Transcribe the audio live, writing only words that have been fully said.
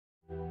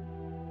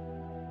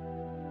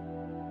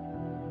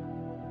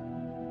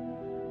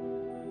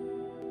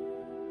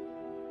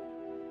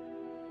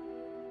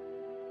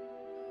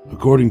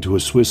According to a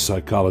Swiss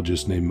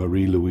psychologist named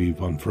Marie-Louise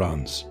von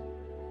Franz,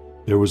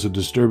 there was a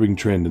disturbing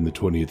trend in the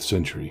 20th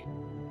century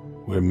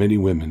where many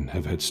women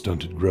have had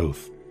stunted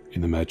growth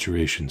in the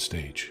maturation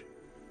stage.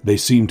 They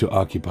seem to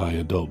occupy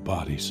adult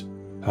bodies.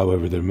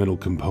 However, their mental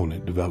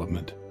component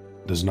development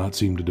does not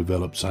seem to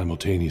develop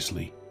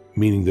simultaneously,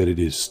 meaning that it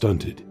is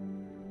stunted,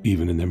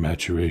 even in their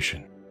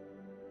maturation.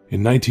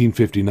 In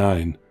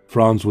 1959,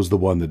 Franz was the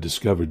one that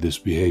discovered this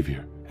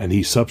behavior, and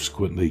he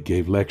subsequently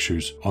gave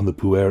lectures on the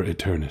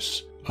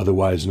𝙎𝙪𝙥𝙦,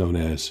 otherwise known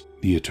as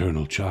the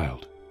eternal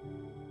child.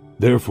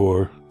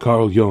 Therefore,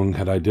 Carl Jung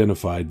had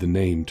identified the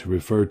name to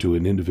refer to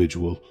an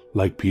individual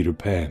like Peter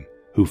Pan,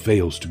 who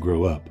fails to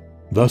grow up.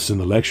 Thus, in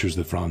the lectures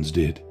that Franz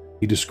did,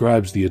 he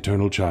describes the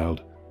eternal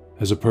child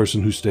as a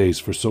person who stays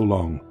for so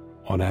long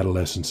on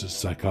adolescence's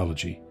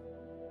psychology.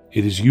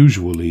 It is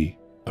usually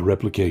a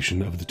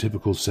replication of the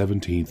typical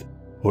 17th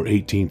or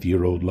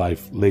 18th-year-old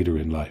life later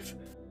in life.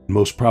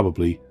 Most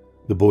probably,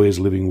 the boy is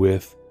living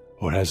with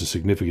or has a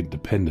significant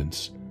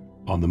dependence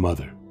on the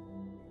mother.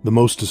 The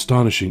most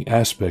astonishing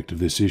aspect of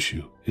this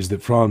issue is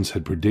that Franz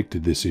had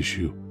predicted this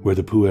issue where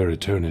the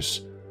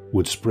𝙎𝙪𝙥𝙦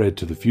would spread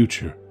to the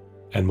future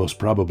and most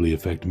probably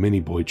affect many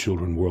boy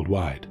children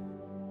worldwide.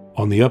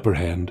 On the upper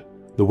hand,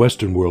 the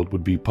Western world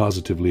would be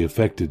positively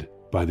affected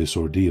by this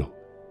ordeal.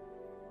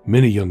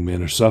 Many young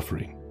men are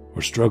suffering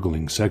or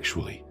struggling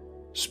sexually,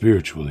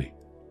 spiritually,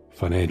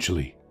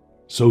 financially,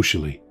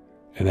 socially,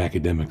 and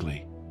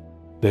academically.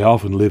 They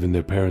often live in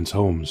their parents'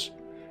 homes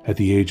at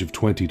the age of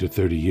 20 to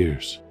 30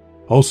 years.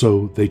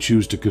 Also, they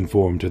choose to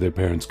conform to their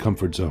parents'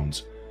 comfort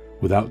zones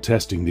without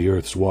testing the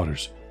earth's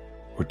waters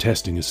or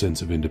testing a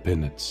sense of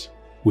independence,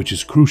 which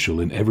is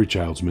crucial in every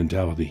child's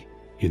mentality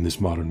in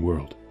this modern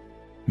world.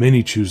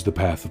 Many choose the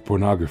path of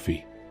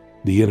pornography,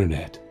 the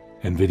internet,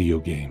 and video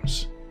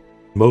games.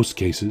 In most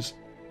cases,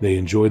 they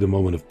enjoy the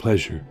moment of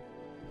pleasure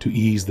to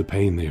ease the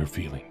pain they are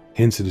feeling.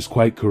 Hence, it is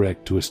quite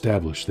correct to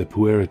establish that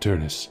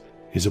𝙎𝙪𝙥𝙦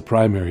is a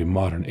primary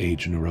modern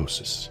age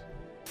neurosis.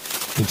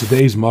 In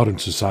today's modern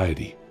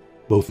society,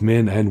 both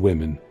men and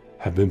women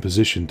have been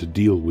positioned to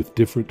deal with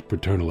different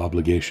paternal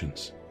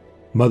obligations.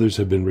 Mothers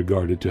have been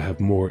regarded to have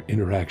more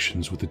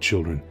interactions with the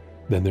children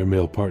than their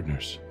male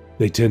partners.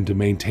 They tend to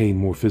maintain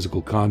more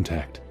physical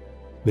contact.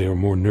 They are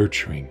more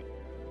nurturing,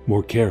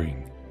 more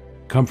caring,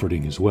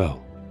 comforting as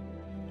well.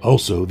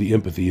 Also, the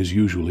empathy is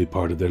usually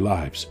part of their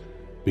lives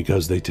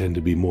because they tend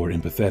to be more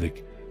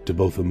empathetic to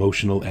both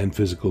emotional and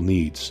physical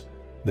needs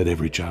that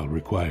every child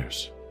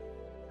requires.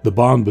 The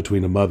bond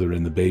between a mother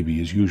and the baby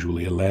is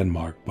usually a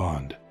landmark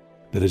bond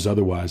that is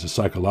otherwise a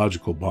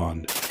psychological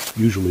bond,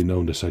 usually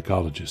known to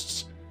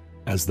psychologists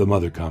as the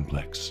mother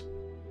complex.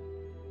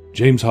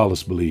 James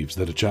Hollis believes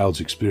that a child's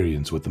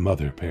experience with the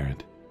mother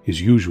parent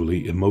is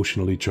usually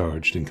emotionally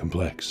charged and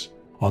complex.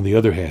 On the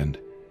other hand,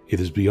 it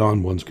is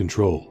beyond one's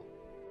control.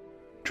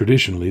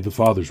 Traditionally, the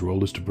father's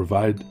role is to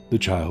provide the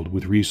child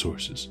with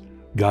resources,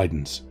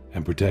 guidance,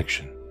 and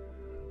protection.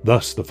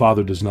 Thus, the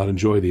father does not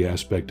enjoy the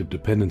aspect of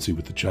dependency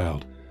with the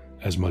child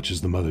as much as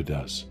the mother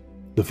does.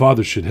 The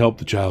father should help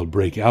the child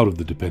break out of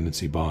the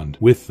dependency bond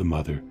with the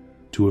mother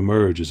to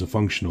emerge as a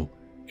functional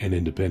and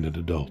independent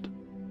adult.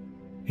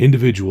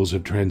 Individuals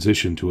have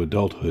transitioned to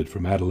adulthood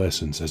from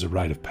adolescence as a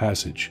rite of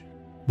passage.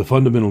 The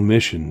fundamental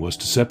mission was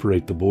to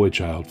separate the boy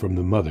child from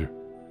the mother,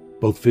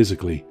 both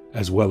physically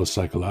as well as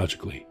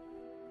psychologically.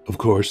 Of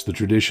course, the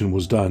tradition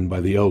was done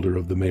by the elder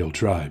of the male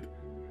tribe,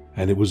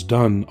 and it was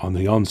done on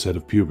the onset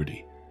of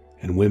puberty,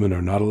 and women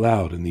are not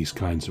allowed in these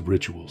kinds of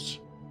rituals.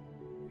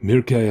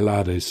 Mircea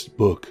Eliade's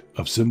book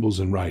of Symbols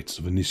and Rites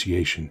of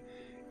Initiation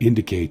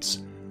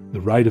indicates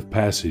the rite of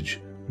passage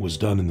was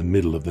done in the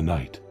middle of the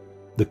night.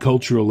 The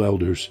cultural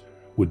elders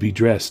would be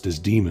dressed as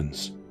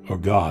demons or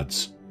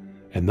gods,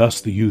 and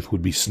thus the youth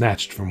would be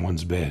snatched from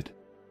one's bed.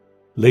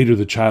 Later,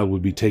 the child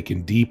would be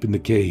taken deep in the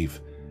cave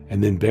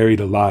and then buried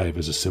alive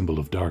as a symbol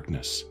of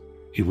darkness.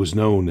 It was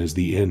known as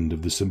the end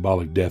of the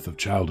symbolic death of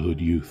childhood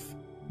youth.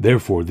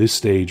 Therefore, this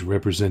stage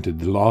represented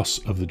the loss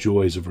of the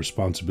joys of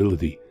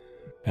responsibility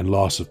and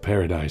loss of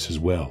paradise as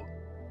well.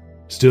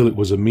 Still, it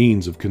was a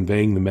means of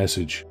conveying the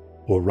message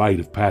or rite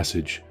of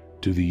passage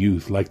to the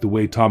youth, like the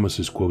way Thomas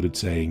is quoted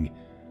saying,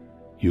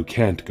 "You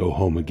can't go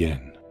home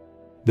again."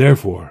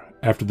 Therefore,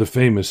 after the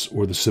famous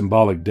or the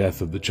symbolic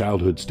death of the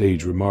childhood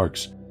stage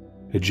remarks,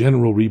 a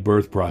general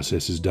rebirth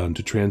process is done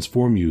to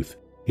transform youth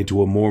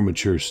into a more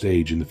mature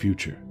stage in the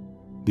future.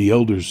 The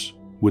elders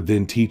would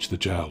then teach the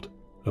child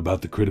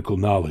about the critical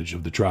knowledge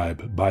of the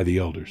tribe by the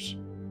elders.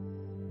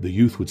 The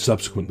youth would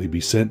subsequently be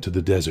sent to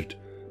the desert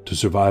to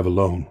survive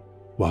alone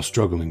while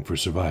struggling for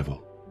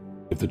survival.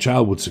 If the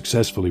child would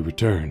successfully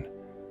return,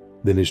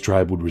 then his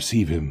tribe would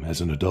receive him as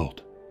an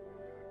adult.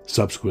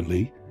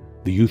 Subsequently,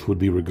 the youth would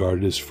be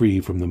regarded as free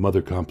from the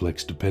mother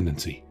complex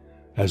dependency,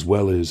 as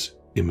well as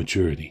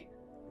immaturity,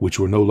 which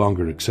were no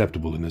longer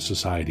acceptable in the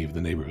society of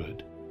the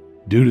neighborhood.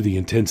 Due to the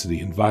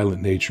intensity and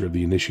violent nature of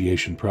the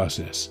initiation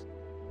process,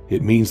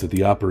 it means that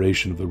the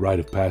operation of the rite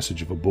of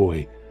passage of a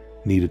boy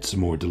needed some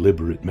more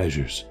deliberate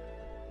measures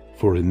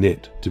for a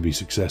knit to be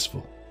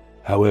successful.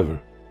 However,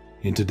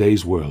 in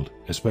today's world,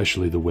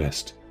 especially the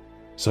West,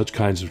 such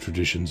kinds of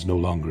traditions no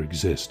longer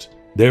exist.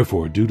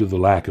 Therefore, due to the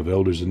lack of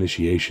elders'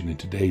 initiation in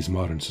today's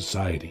modern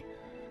society,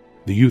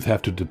 the youth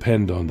have to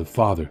depend on the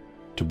father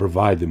to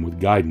provide them with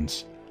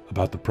guidance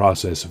about the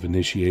process of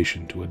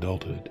initiation to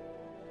adulthood.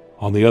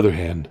 On the other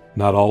hand,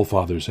 not all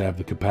fathers have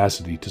the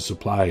capacity to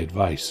supply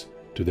advice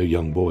to their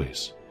young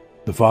boys.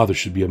 The father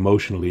should be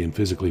emotionally and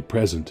physically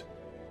present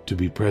to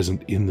be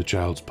present in the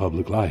child's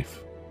public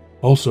life.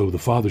 Also, the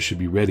father should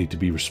be ready to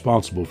be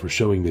responsible for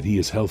showing that he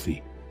is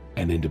healthy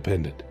and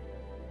independent.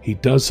 He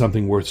does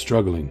something worth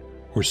struggling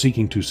or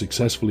seeking to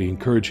successfully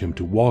encourage him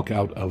to walk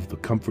out of the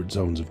comfort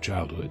zones of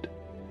childhood.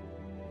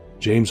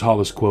 James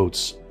Hollis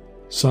quotes,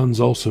 "Sons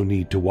also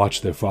need to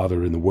watch their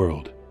father in the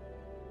world.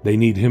 They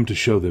need him to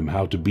show them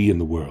how to be in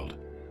the world,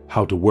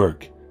 how to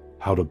work,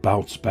 how to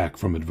bounce back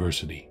from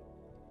adversity."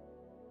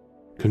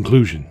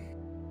 Conclusion.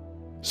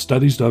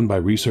 Studies done by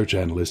research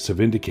analysts have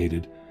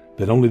indicated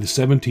that only the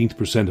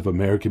 17th% of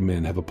American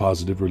men have a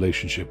positive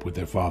relationship with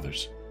their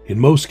fathers. In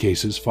most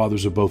cases,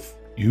 fathers are both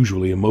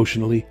usually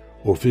emotionally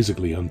or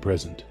physically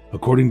unpresent.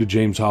 According to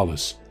James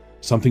Hollis,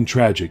 something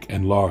tragic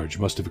and large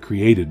must have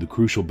created the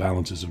crucial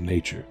balances of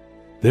nature.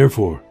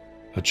 Therefore,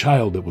 a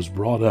child that was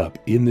brought up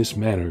in this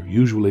manner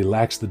usually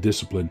lacks the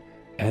discipline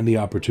and the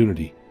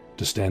opportunity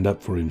to stand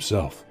up for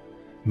himself,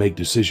 make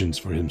decisions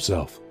for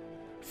himself,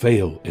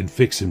 fail and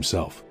fix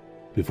himself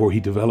before he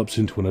develops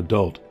into an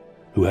adult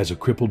who has a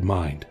crippled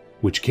mind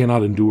which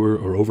cannot endure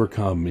or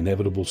overcome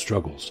inevitable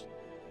struggles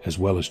as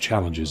well as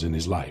challenges in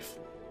his life.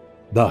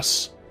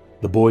 Thus,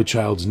 the boy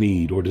child's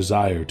need or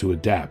desire to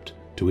adapt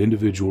to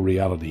individual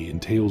reality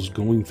entails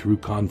going through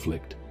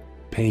conflict,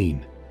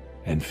 pain,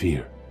 and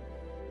fear,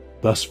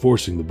 thus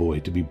forcing the boy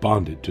to be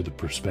bonded to the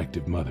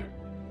prospective mother.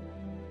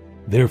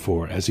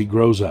 Therefore, as he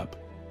grows up,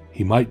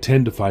 he might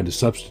tend to find a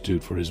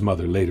substitute for his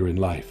mother later in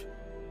life,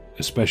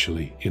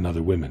 especially in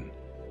other women.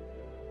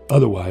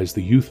 Otherwise,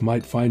 the youth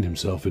might find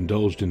himself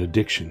indulged in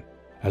addiction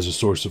as a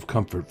source of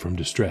comfort from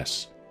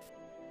distress.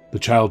 The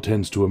child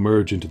tends to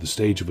emerge into the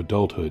stage of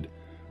adulthood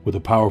with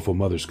a powerful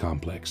mother's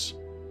complex.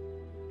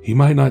 He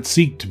might not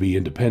seek to be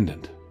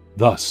independent.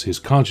 Thus, his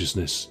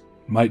consciousness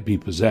might be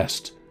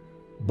possessed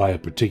by a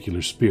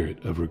particular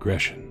spirit of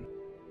regression.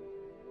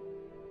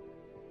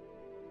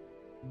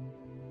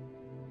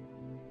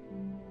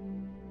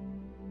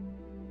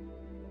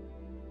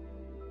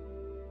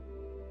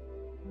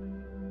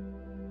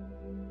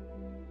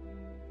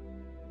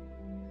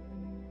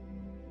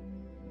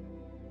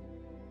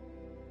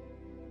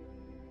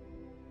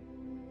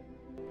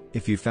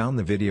 If you found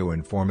the video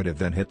informative,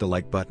 then hit the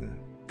like button,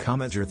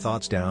 comment your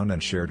thoughts down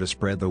and share to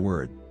spread the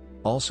word.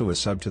 Also, a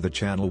sub to the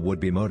channel would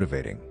be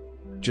motivating.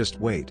 Just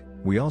wait,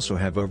 we also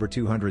have over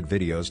 200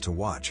 videos to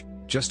watch,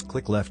 just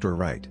click left or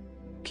right.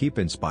 Keep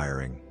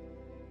inspiring.